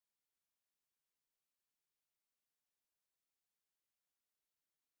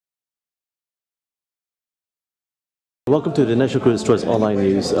Welcome to the National Critics' Choice Online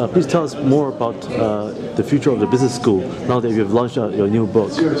News. Please tell us more about the future of the business school now that you've launched your new book.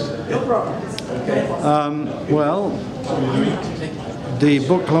 The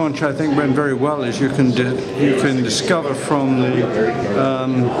book launch, I think, went very well, as you can discover from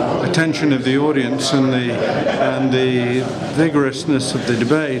the attention of the audience and the vigorousness of the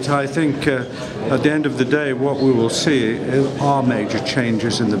debate. I think at the end of the day, what we will see are major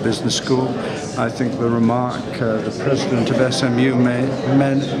changes in the business school. I think the remark the president of SMU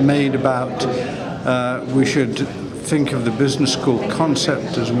made about we should think of the business school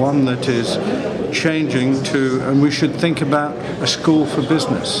concept as one that is changing and we should think about a school for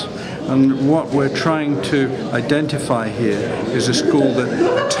business. And what we're trying to identify here is a school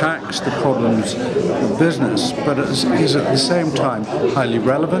that attacks the problems of business, but is at the same time highly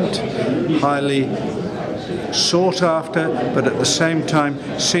relevant, highly sought after, but at the same time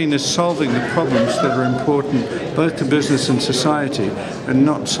seen as solving the problems that are important both to business and society, and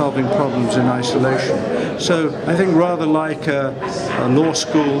not solving problems in isolation. So I think rather like a law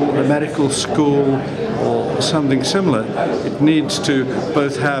school, a medical school, or something similar, it needs to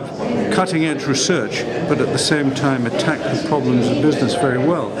both have cutting-edge research, but at the same time attack the problems of business very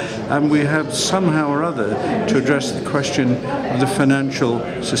well. And we have somehow or other to address the question of the financial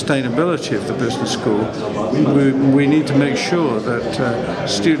sustainability of the business school. We need to make sure that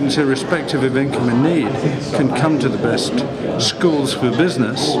students, irrespective of income and need, can come to the best schools for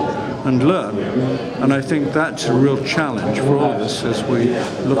business and learn. And I think that's a real challenge for all of us as we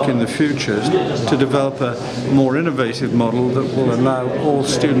look in the future to develop a more innovative model that will allow all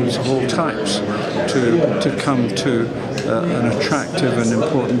students of all types to come to an attractive and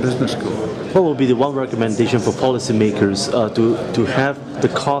important business school. What will be the one recommendation for policymakers to have the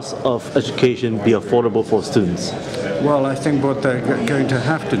cost of education be affordable for students? Well, I think what they're going to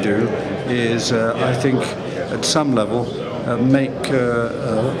have to do is, I think, at some level, make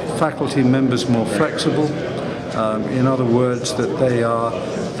faculty members more flexible. In other words, that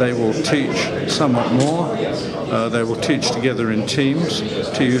they will teach somewhat more. They will teach together in teams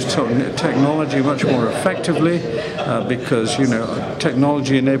to use technology much more effectively because,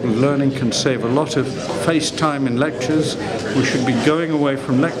 technology-enabled learning can save a lot of face time in lectures. We should be going away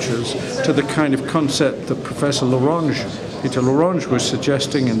from lectures to the kind of concept that Peter Lorange was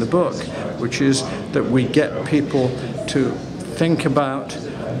suggesting in the book, which is that we get people to think about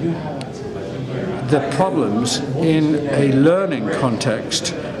the problems in a learning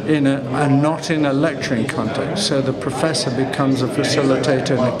context and not in a lecturing context. So the professor becomes a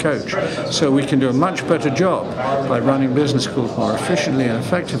facilitator and a coach. So we can do a much better job by running business schools more efficiently and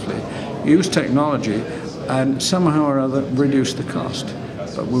effectively, use technology, and somehow or other reduce the cost.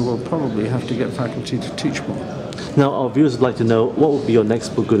 But we will probably have to get faculty to teach more. Now, our viewers would like to know what would be your next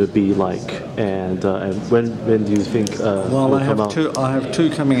book going to be like, and when do you think well, I have two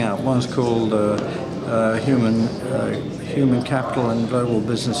coming out. One's called Human Capital and Global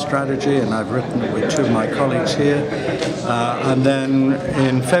Business Strategy, and I've written it with two of my colleagues here. And then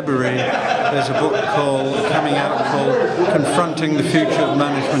in February, there's a book coming out called Confronting the Future of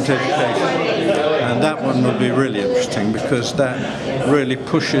Management Education. And that one will be really interesting because that really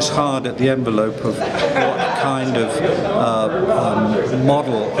pushes hard at the envelope of what kind of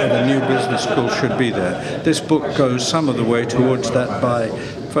model of a new business school should be there. This book goes some of the way towards that by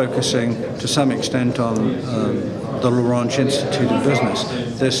focusing to some extent on the Lorange Institute of Business.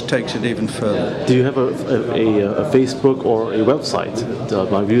 This takes it even further. Do you have a Facebook or a website?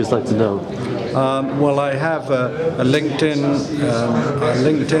 My viewers like to know. Well, I have a LinkedIn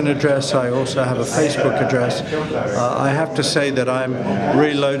address. I also have a Facebook address. I have to say that I'm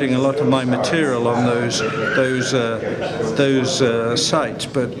reloading a lot of my material on those sites.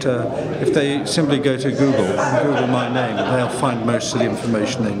 But if they simply go to Google and Google my name, they'll find most of the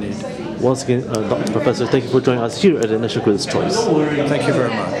information they need. Once again, Dr. Professor, thank you for joining us here at the National Critics' Choice. Thank you very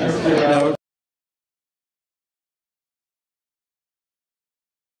much. Now,